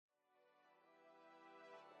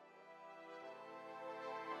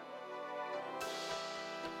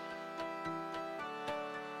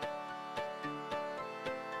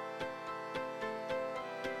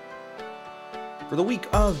For the week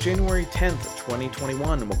of January 10th,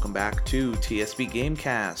 2021, welcome back to TSB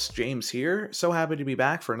Gamecast. James here. So happy to be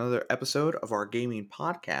back for another episode of our gaming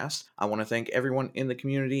podcast. I want to thank everyone in the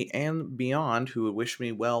community and beyond who wished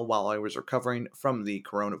me well while I was recovering from the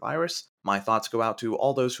coronavirus. My thoughts go out to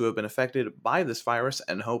all those who have been affected by this virus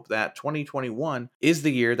and hope that 2021 is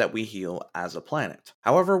the year that we heal as a planet.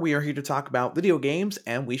 However, we are here to talk about video games,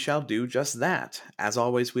 and we shall do just that. As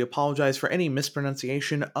always, we apologize for any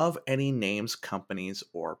mispronunciation of any names, companies,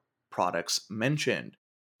 or products mentioned.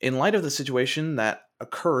 In light of the situation that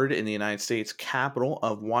occurred in the United States capital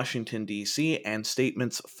of Washington, D.C., and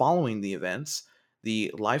statements following the events,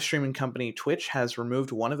 the live streaming company Twitch has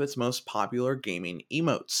removed one of its most popular gaming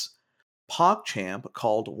emotes. PogChamp,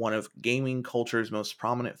 called one of gaming culture's most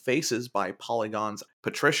prominent faces by Polygon's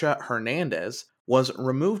Patricia Hernandez, was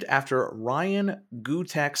removed after Ryan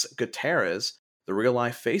Gutex Gutierrez, the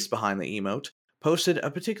real-life face behind the emote, posted a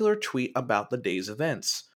particular tweet about the day's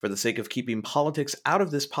events. For the sake of keeping politics out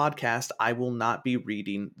of this podcast, I will not be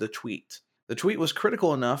reading the tweet. The tweet was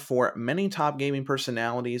critical enough for many top gaming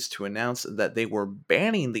personalities to announce that they were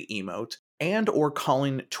banning the emote and or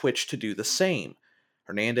calling Twitch to do the same.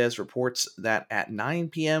 Hernandez reports that at 9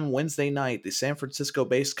 p.m. Wednesday night, the San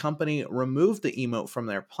Francisco-based company removed the emote from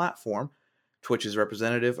their platform. Twitch's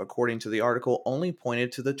representative, according to the article, only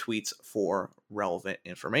pointed to the tweets for relevant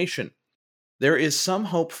information. There is some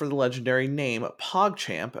hope for the legendary name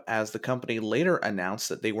PogChamp, as the company later announced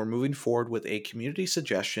that they were moving forward with a community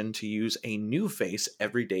suggestion to use a new face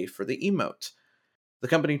every day for the emote. The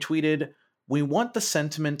company tweeted, "We want the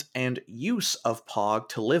sentiment and use of Pog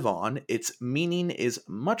to live on. Its meaning is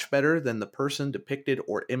much better than the person depicted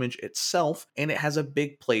or image itself, and it has a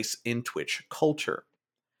big place in Twitch culture."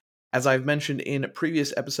 As I've mentioned in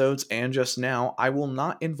previous episodes and just now, I will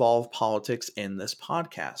not involve politics in this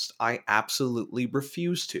podcast. I absolutely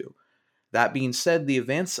refuse to. That being said, the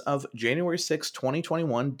events of January 6,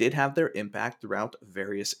 2021 did have their impact throughout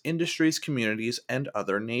various industries, communities, and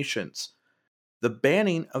other nations. The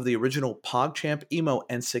banning of the original PogChamp emote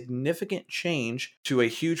and significant change to a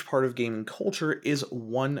huge part of gaming culture is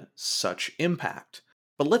one such impact.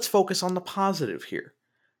 But let's focus on the positive here.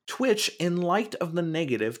 Twitch, in light of the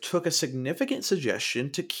negative, took a significant suggestion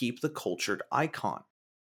to keep the cultured icon.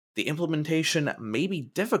 The implementation may be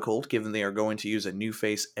difficult given they are going to use a new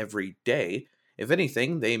face every day. If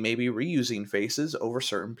anything, they may be reusing faces over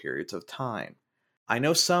certain periods of time. I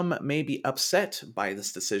know some may be upset by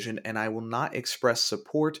this decision, and I will not express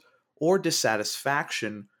support or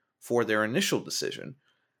dissatisfaction for their initial decision.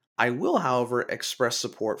 I will, however, express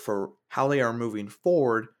support for how they are moving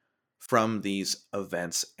forward from these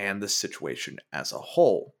events and the situation as a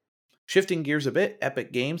whole. Shifting gears a bit,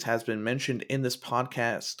 Epic Games has been mentioned in this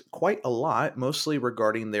podcast quite a lot, mostly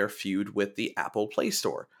regarding their feud with the Apple Play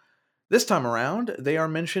Store. This time around, they are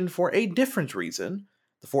mentioned for a different reason.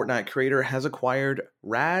 The Fortnite creator has acquired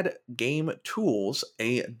Rad Game Tools,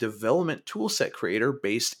 a development toolset creator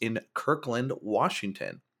based in Kirkland,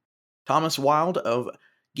 Washington. Thomas Wild of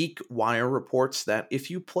GeekWire reports that if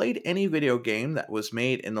you played any video game that was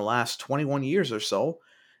made in the last 21 years or so,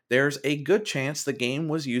 there's a good chance the game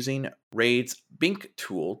was using Rad's Bink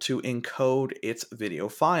tool to encode its video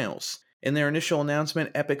files. In their initial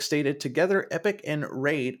announcement, Epic stated, "Together, Epic and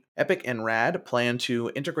Rad plan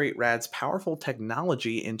to integrate Rad's powerful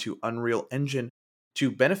technology into Unreal Engine to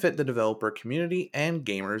benefit the developer community and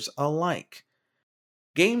gamers alike."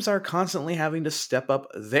 Games are constantly having to step up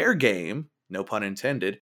their game, no pun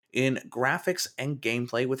intended, in graphics and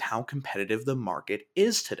gameplay with how competitive the market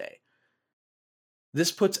is today.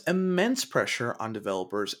 This puts immense pressure on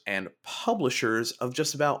developers and publishers of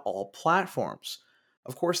just about all platforms.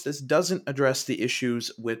 Of course, this doesn't address the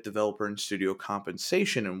issues with developer and studio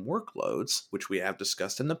compensation and workloads, which we have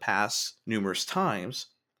discussed in the past numerous times.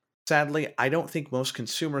 Sadly, I don't think most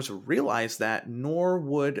consumers realize that, nor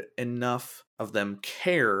would enough of them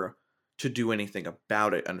care to do anything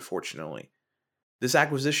about it, unfortunately. This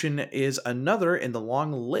acquisition is another in the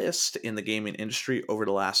long list in the gaming industry over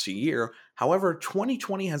the last year. However,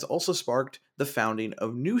 2020 has also sparked the founding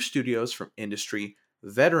of new studios from industry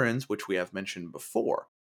veterans, which we have mentioned before.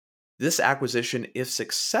 This acquisition, if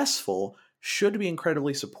successful, should be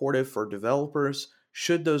incredibly supportive for developers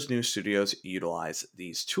should those new studios utilize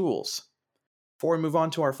these tools. Before we move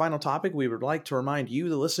on to our final topic, we would like to remind you,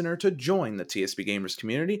 the listener, to join the TSB Gamers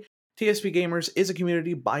community. TSB Gamers is a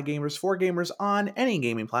community by gamers for gamers on any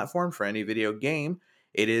gaming platform for any video game.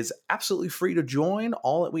 It is absolutely free to join.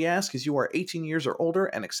 All that we ask is you are 18 years or older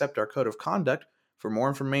and accept our code of conduct. For more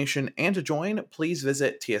information and to join, please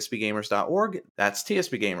visit tsbgamers.org. That's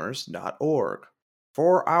tsbgamers.org.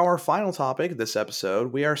 For our final topic this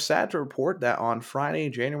episode, we are sad to report that on Friday,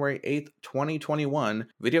 January 8th, 2021,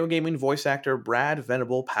 video gaming voice actor Brad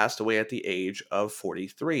Venable passed away at the age of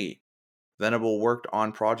 43. Venable worked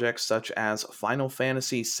on projects such as Final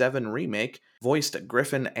Fantasy VII Remake, voiced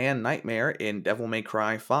Griffin and Nightmare in Devil May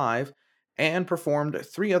Cry 5, and performed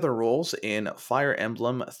 3 other roles in Fire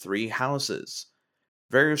Emblem Three Houses.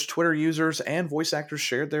 Various Twitter users and voice actors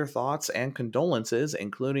shared their thoughts and condolences,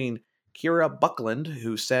 including Kira Buckland,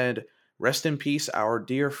 who said, "Rest in peace, our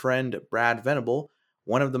dear friend Brad Venable,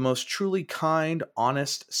 one of the most truly kind,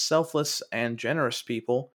 honest, selfless, and generous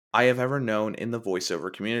people I have ever known in the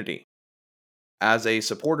voiceover community." As a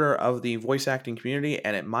supporter of the voice acting community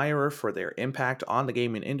and admirer for their impact on the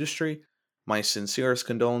gaming industry, my sincerest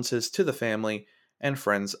condolences to the family and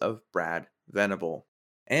friends of Brad Venable.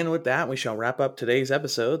 And with that, we shall wrap up today's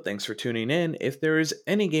episode. Thanks for tuning in. If there is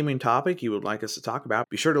any gaming topic you would like us to talk about,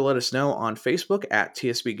 be sure to let us know on Facebook at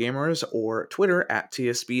TSB Gamers or Twitter at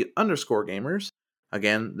TSB_gamers.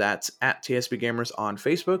 Again, that's at TSB Gamers on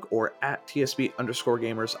Facebook or at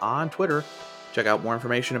TSB_gamers on Twitter. Check out more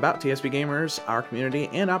information about TSB Gamers, our community,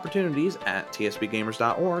 and opportunities at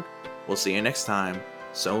tsbgamers.org. We'll see you next time.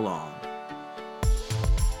 So long.